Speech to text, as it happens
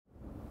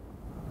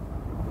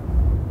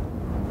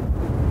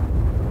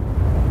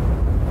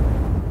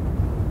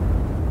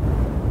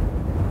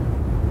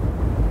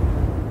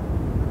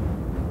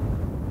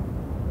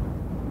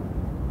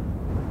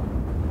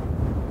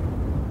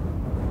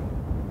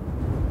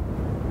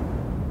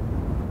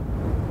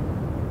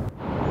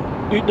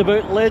Out and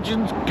about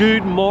legends,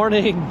 good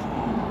morning.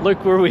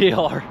 Look where we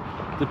are,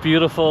 the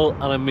beautiful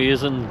and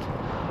amazing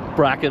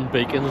Brecon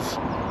beacons.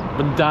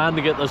 Been dying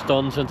to get this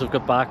done since I've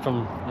got back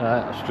from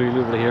Australia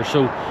over here.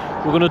 So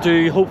we're going to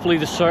do hopefully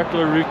the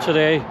circular route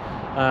today.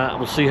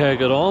 We'll see how I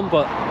get on,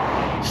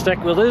 but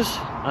stick with us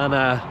and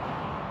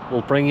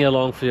we'll bring you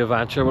along for the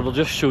adventure. But I'll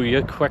just show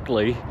you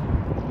quickly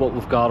what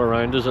we've got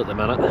around us at the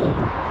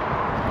minute.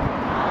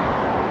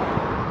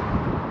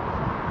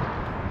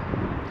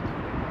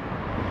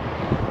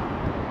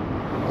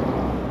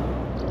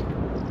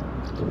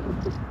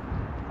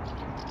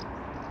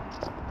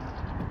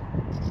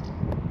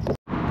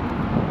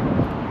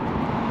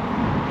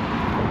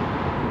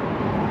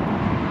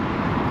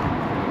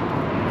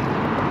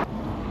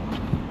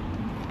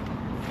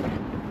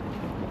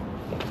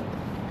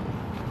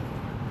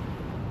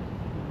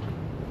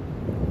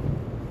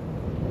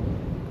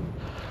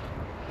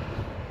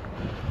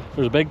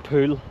 There's a big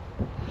pool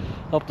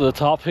up to the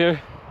top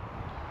here,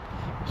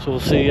 so we'll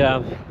see.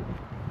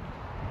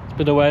 It's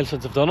been a while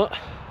since I've done it,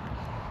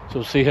 so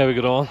we'll see how we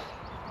get on.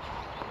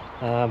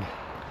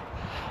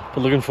 But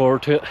looking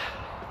forward to it.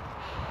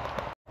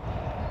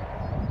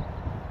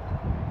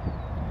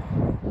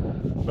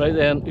 Right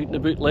then, out and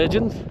about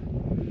legends. I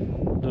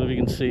don't know if you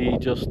can see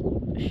just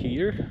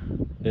here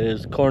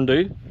is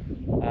Corndoo.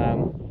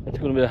 It's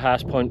going to be the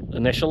highest point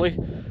initially.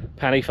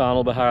 Penny Fan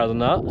will be higher than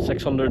that,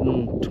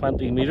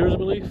 620 metres I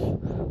believe.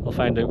 I'll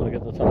find out when I get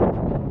to the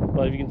top.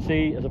 But if you can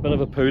see, it's a bit of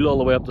a pool all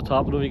the way up the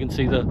top. I don't know if you can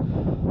see the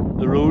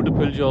road that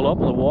pulls you all up,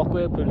 and the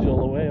walkway that pulls you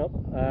all the way up.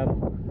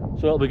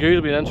 So it'll be good,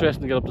 it'll be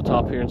interesting to get up the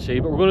top here and see.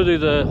 But we're going to do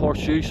the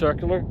horseshoe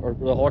circular, or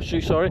the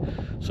horseshoe, sorry.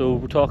 So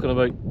we're talking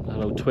about, I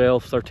don't know,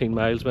 12, 13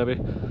 miles maybe.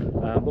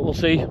 But we'll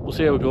see how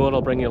we go, and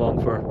I'll bring you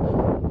along for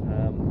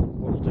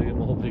what we'll do, and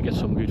we'll hopefully get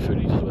some good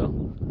footage as well.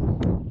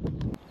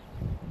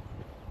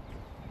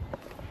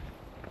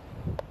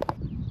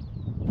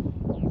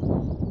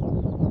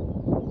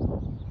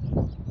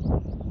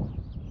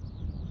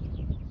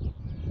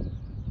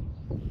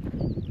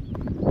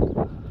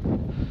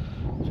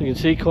 So you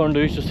can see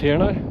Corndoo's just here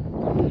now.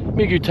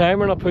 Make a good time,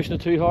 we're not pushing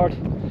it too hard,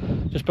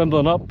 just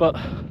bimbling up, but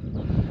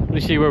let me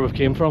see where we've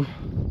came from.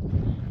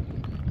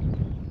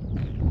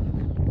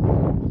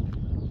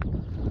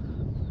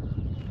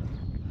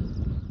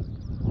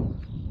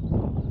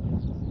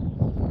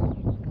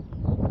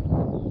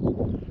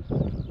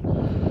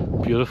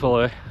 Beautiful,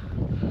 eh?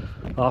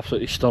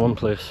 Absolutely stunning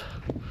place.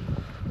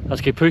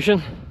 Let's keep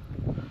pushing,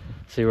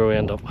 see where we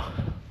end up. Out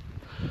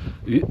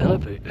and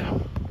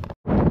about.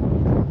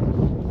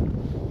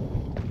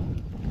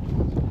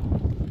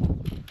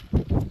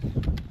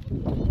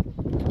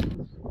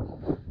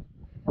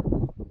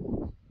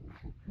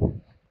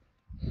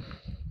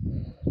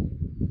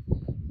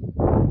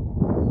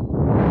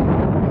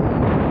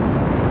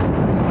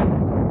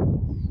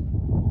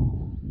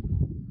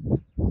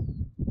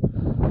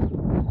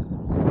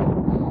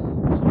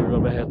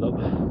 Heading up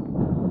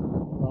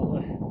that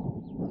way,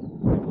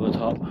 go to the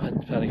top, hit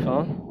the Penny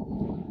Fan.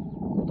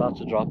 But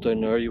that's a drop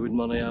down there you wouldn't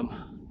want to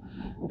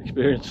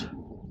experience.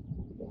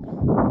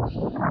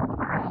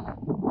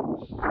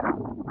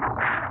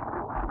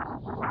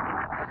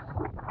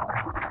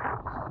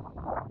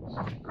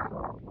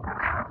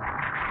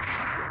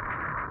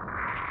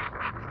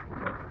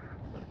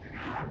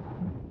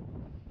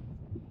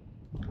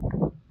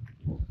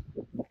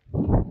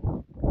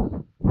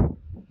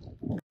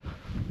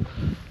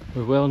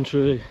 We're well and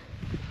truly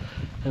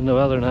in the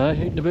weather now, out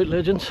and about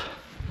legends.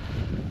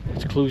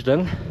 It's closed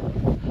in,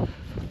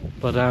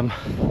 but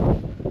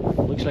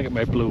looks like it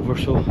might blow over,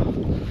 so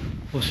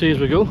we'll see as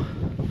we go.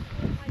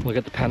 We'll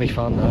get the Penny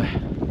Fan now. Out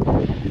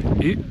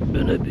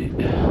and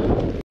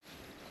about.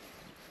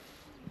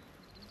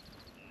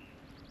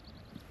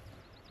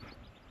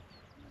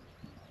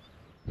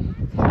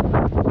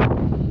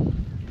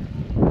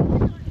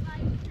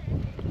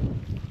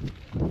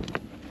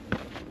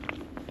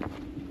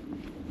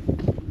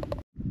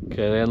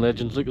 Okay then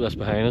legends, look at this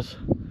behind us.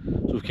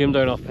 So we've came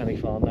down off Penny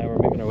Fan now, we're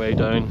making our way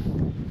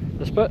down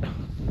this bit.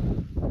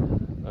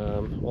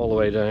 All the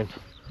way down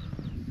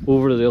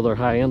over to the other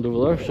high end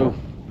over there, so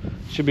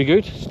should be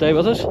good. Stay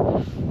with us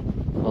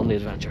on the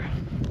adventure.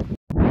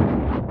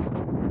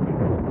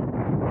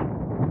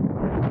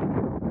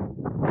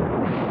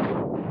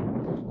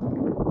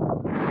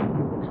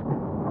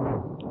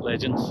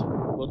 Legends,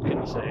 what can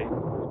you say?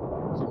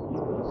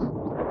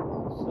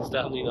 It's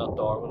definitely not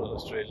Darwin in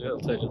Australia, I'll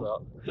tell you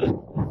that.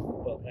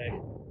 But hey,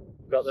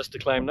 we've got this to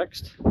climb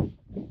next.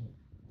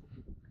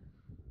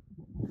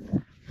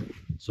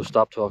 So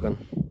stop talking,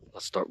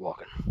 let's start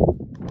walking.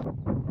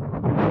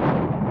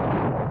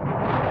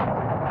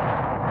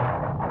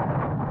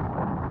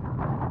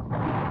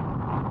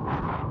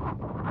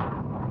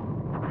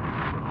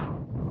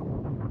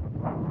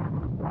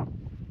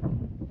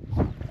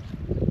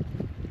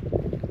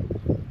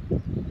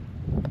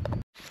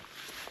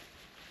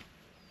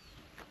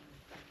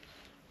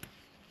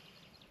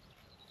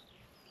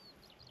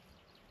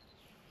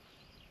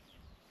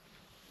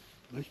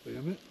 Nice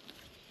beer, mate.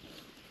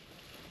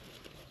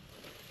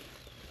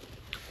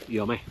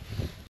 Yummy.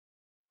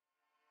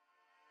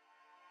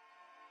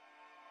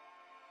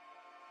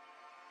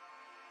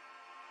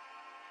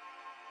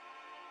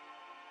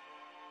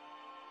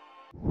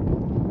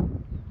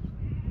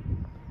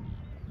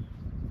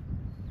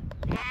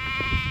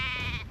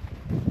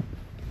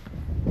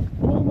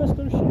 Hello,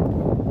 Mr. Sheep.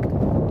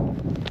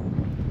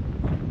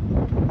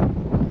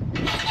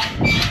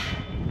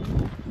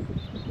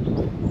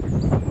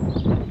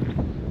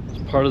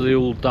 It's part of the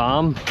old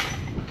dam.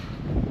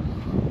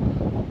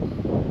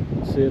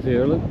 See it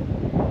here, look.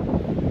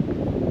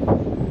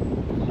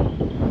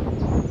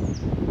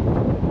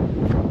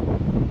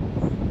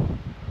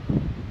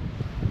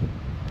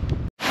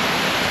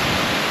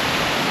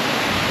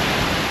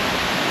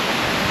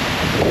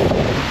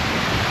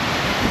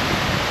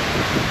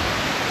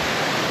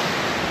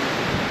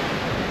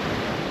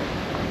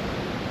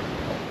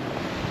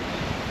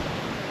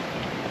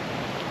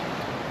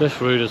 This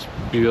route is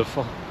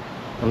beautiful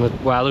and the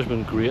weather's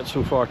been great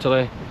so far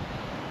today.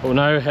 But we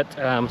now hit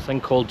a thing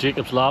called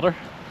Jacob's Ladder.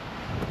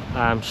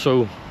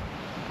 So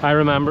I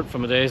remember it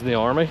from my days in the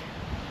army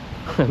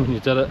when you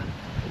did it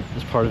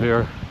as part of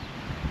your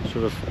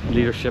sort of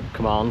leadership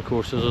command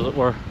courses, as it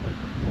were.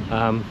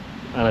 And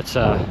it's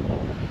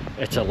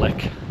a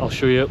lick. I'll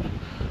show you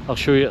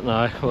it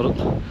now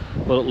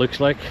what it looks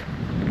like.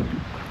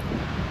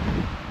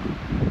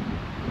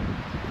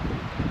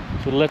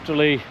 So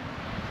literally,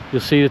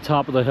 you'll see the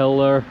top of the hill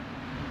there.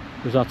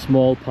 There's that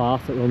small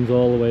path that runs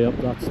all the way up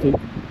that steep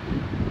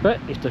bit.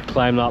 You have to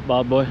climb that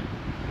bad boy.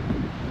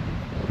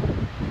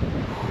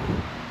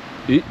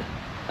 Eat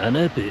and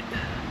a bit.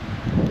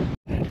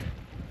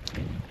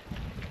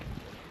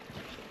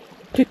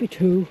 Tippy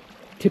toe,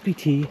 tippy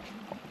tea,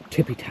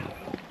 tippy towel.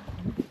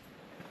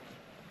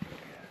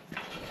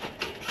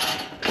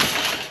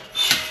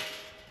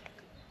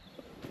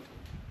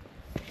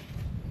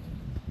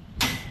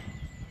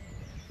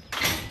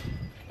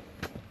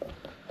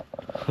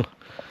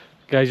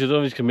 Guys, you don't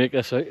know if you can make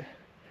this out.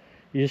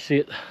 You just see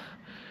it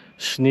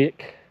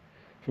snake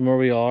from where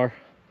we are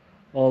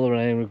all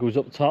around. It goes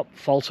up the top,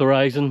 false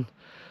horizon,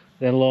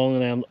 then along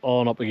and then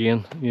on up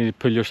again. You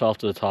pull yourself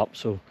to the top.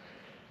 So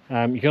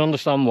you can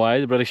understand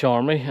why the British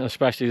Army and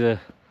especially the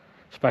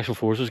Special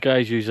Forces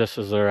guys use this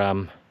as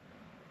their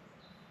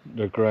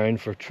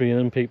ground for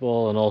training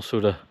people and also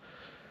to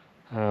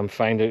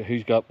find out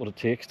who's got what it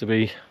takes to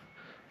be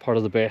part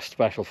of the best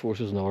Special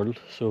Forces in the world.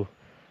 So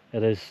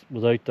it is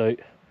without doubt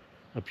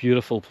a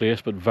beautiful place,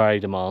 but very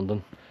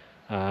demanding.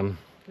 In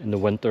the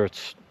winter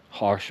it's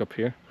harsh up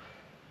here,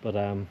 but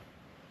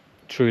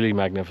truly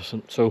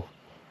magnificent. So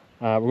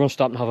we're going to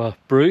stop and have a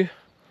brew,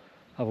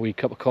 have a wee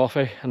cup of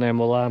coffee, and then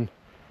we'll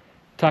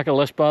tackle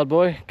this bad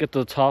boy, get to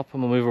the top,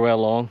 and we'll move our way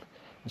along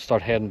and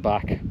start heading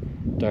back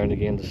down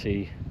again to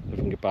see if we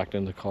can get back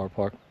down to the car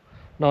park.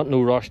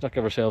 No rush, not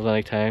give ourselves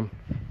any time.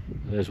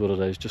 It is what it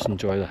is, just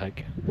enjoy the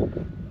hike.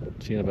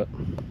 See you in a bit.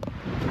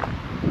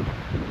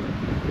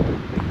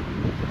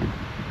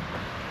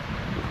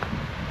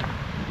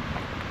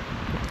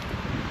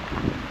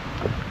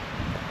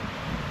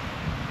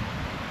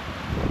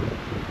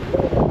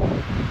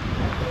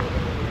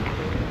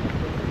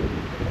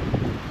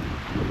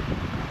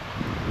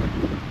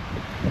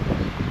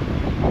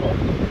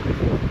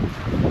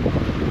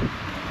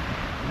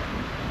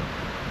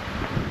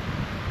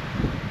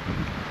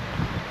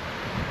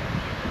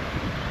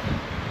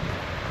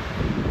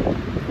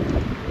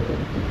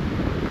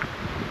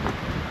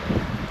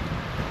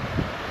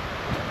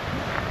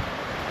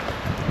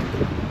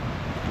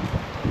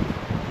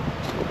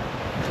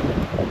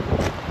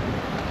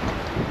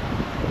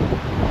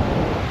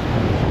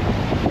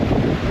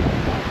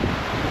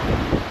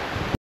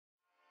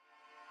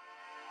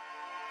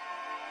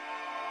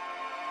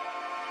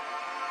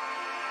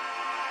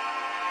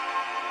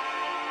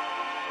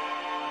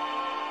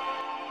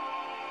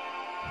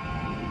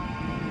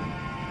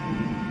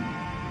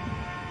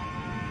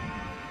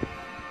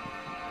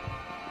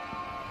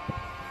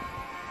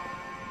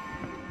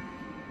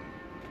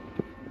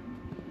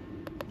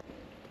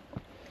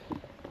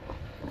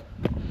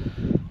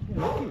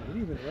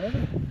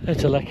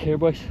 It's a lick here,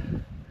 boys.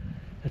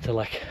 It's a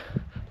lick.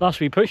 Last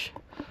wee push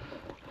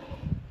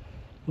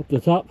up the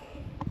top,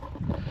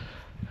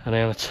 and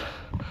then it's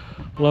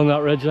along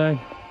that ridge line,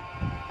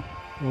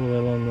 all the way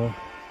along there.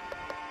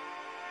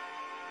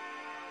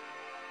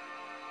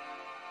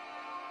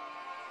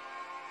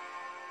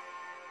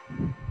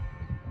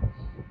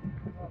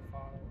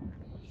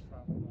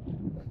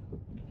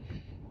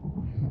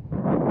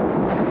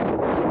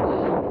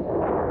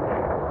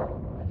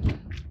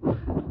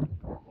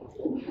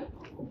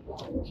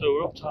 So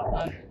we're up top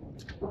now,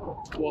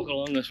 walking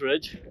along this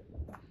ridge,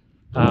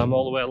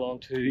 all the way along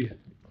to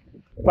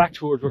back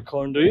towards where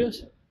Corndoo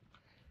is.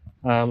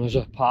 There's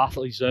a path that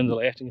leads down to the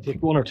left, and you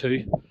take one or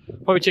two.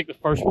 Probably take the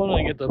first one and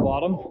then get to the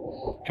bottom,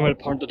 come out of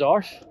Pont de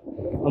Dars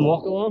and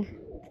walk along.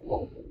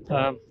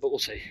 But we'll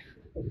see.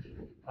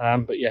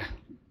 But yeah,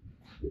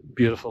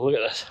 beautiful. Look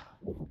at this.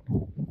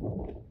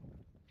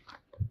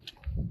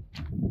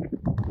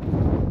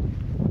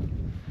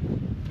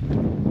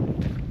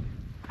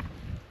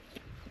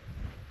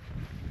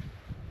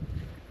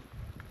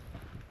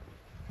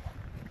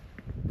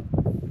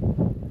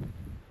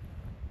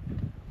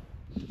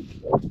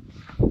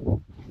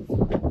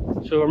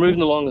 So we're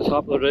moving along the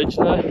top of the ridge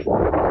now,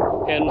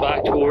 heading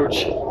back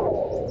towards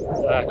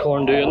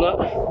Corndue and that.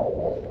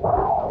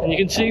 And you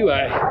can see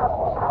why,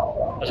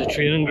 as a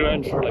training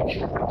ground for like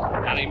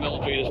any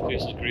military, this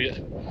place is great.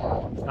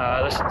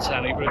 This is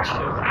Sandy Bridge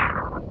too.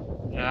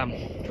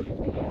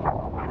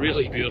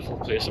 Really beautiful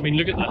place. I mean,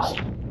 look at this.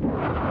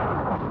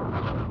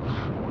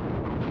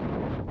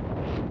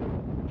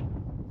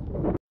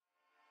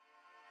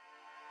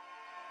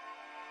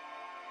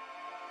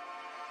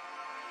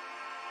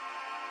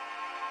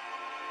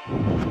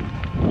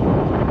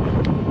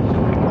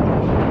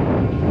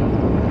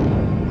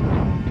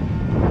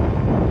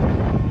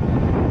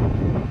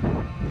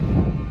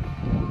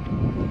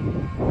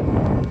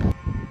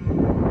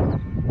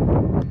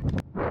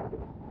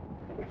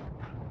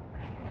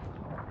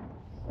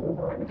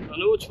 I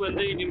know it's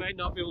windy and you might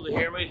not be able to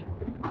hear me,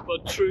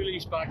 but truly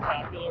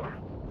spectacular.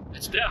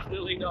 It's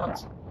definitely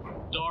not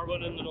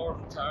Darwin in the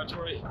Northern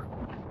Territory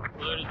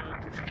without a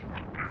doubt.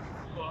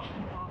 But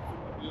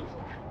absolutely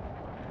beautiful.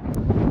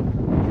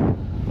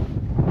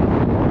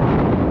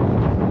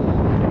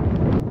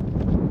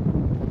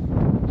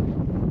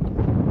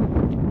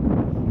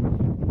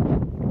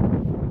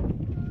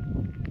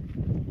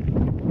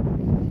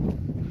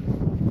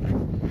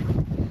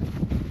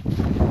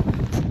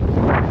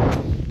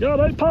 Get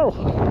out, pal!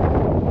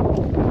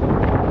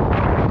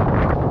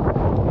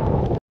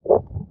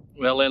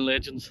 Well then,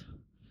 legends,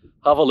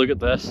 have a look at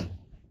this.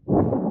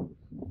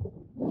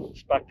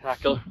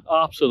 Spectacular,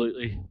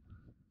 absolutely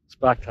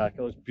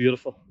spectacular. It's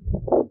beautiful.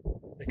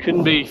 It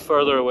couldn't be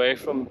further away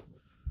from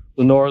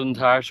the Northern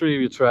Territory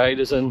if you tried,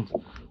 as in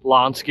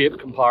landscape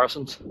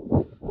comparisons.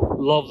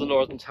 Love the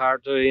Northern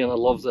Territory and I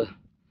love the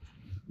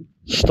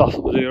stuff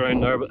that we do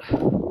around there, but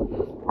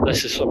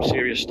this is some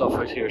serious stuff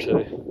out here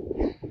too.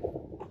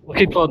 We'll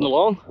keep plodding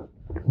along.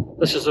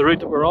 This is the route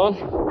that we're on.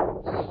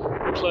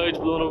 The clouds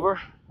blowing over.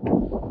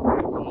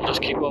 And we'll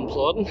just keep on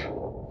plodding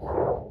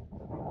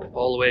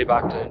all the way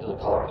back down to the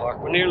car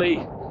park. We're nearly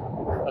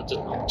at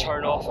the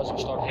turn off as we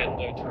start heading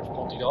down towards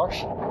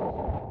Pontydars.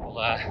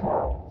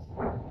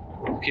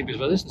 We'll keep it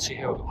with us and see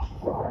how we go.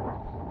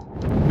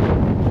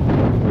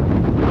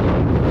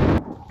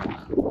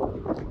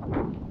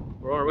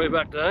 We're on our way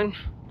back down.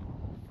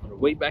 On our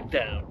way back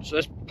down. So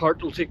this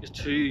part will take us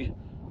to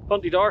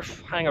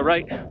Pontydars, hang a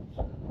right.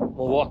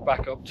 We'll walk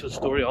back up to the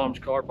Story Arms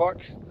car park.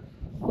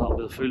 That'll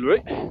be the full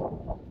route.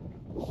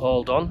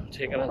 All done,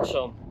 taking in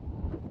some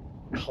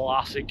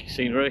classic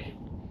scenery,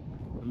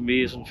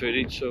 amazing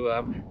footage. So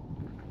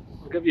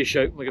I'll give you a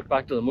shout when we get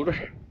back to the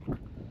motor.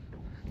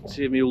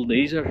 See if my old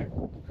knees are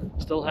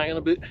still hanging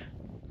a bit.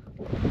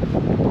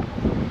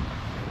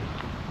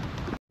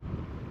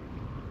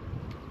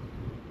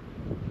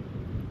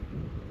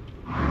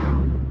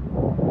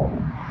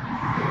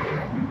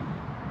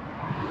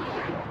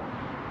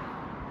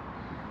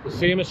 The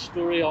famous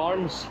Story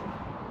Arms.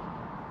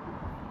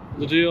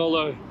 They do all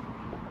the,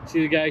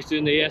 see the guys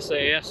doing the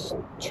SAS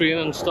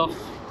training stuff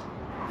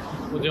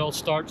where they all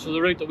start. So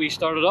the route that we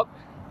started up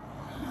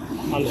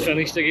and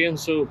finished again.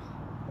 So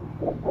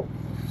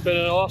it's been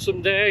an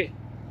awesome day.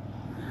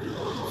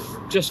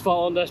 Just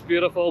following this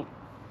beautiful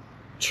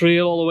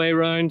trail all the way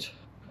around,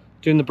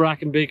 doing the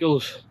Brecon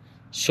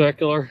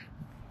circular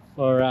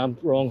or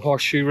wrong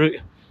horseshoe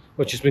route,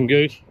 which has been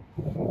good.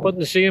 But in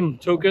the same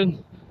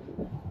token,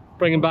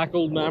 bringing back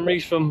old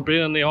memories from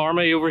being in the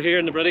army over here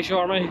in the British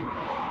Army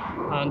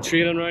and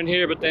training around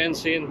here, but then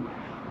seeing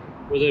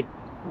where the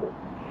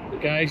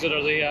guys that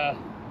are the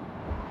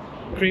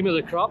cream of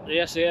the crop,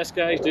 the SAS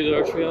guys, do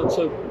their training.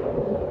 So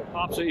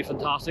absolutely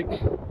fantastic.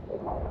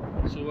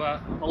 So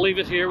I'll leave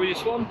it here with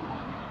you one.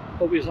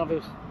 Hope you have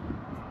a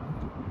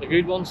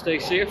good one. Stay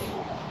safe.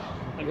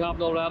 If you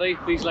haven't already,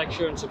 please like,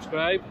 share and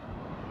subscribe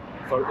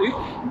for Ook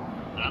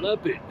and a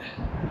bit.